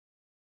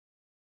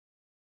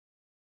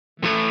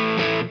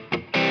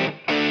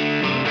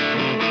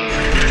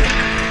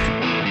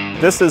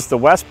This is the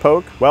West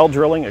Polk Well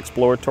Drilling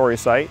Exploratory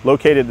Site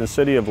located in the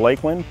city of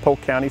Lakeland, Polk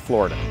County,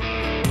 Florida.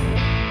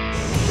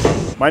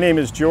 My name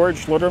is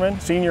George Schlitterman,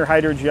 Senior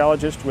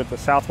Hydrogeologist with the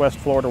Southwest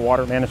Florida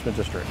Water Management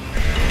District.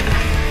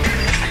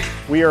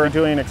 We are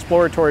doing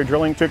exploratory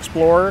drilling to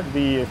explore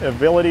the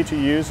ability to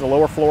use the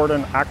Lower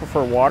Florida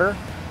aquifer water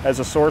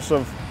as a source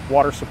of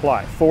water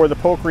supply for the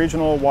Polk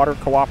Regional Water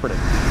Cooperative.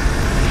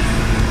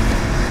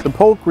 The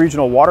Polk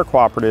Regional Water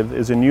Cooperative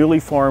is a newly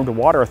formed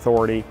water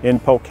authority in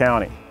Polk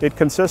County. It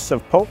consists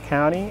of Polk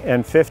County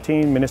and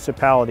 15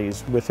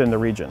 municipalities within the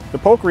region. The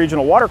Polk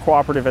Regional Water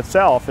Cooperative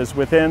itself is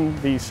within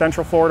the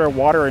Central Florida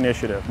Water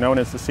Initiative, known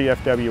as the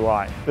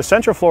CFWI. The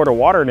Central Florida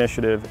Water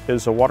Initiative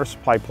is a water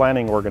supply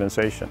planning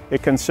organization.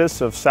 It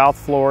consists of South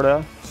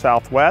Florida,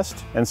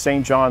 Southwest, and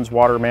St. John's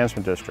Water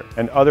Management District,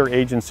 and other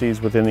agencies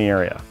within the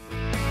area.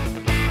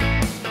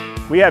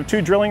 We have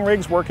 2 drilling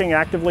rigs working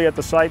actively at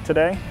the site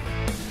today.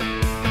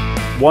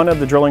 One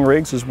of the drilling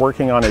rigs is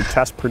working on a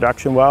test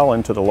production well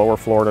into the Lower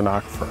Florida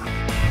aquifer.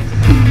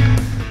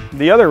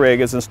 The other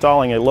rig is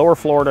installing a Lower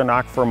Florida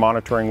aquifer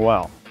monitoring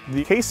well.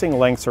 The casing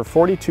lengths are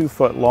 42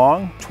 foot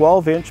long,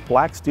 12-inch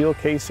black steel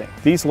casing.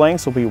 These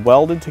lengths will be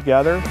welded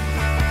together.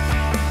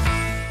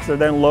 They're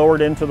then lowered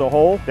into the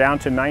hole down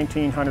to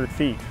 1,900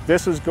 feet.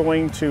 This is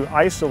going to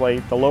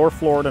isolate the Lower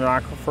Florida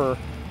aquifer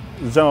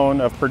zone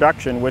of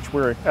production, which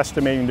we're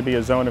estimating to be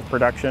a zone of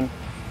production,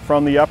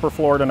 from the Upper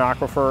Florida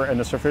aquifer and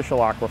the superficial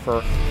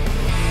aquifer.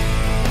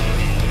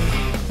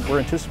 We're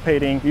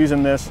anticipating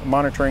using this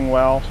monitoring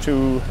well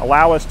to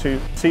allow us to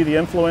see the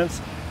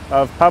influence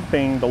of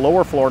pumping the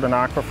Lower Florida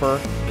aquifer.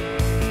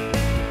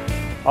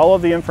 All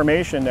of the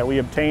information that we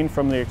obtain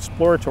from the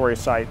exploratory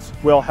sites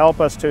will help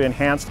us to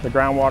enhance the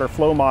groundwater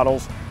flow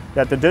models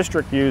that the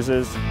district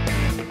uses.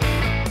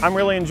 I'm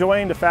really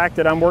enjoying the fact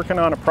that I'm working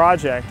on a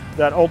project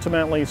that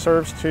ultimately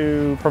serves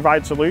to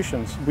provide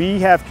solutions. We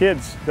have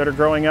kids that are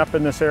growing up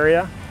in this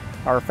area,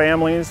 our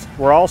families,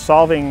 we're all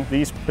solving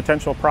these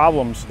potential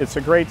problems. It's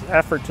a great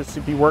effort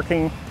to be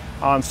working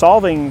on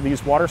solving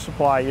these water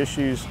supply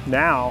issues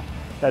now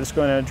that is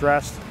going to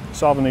address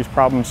solving these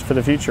problems for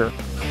the future.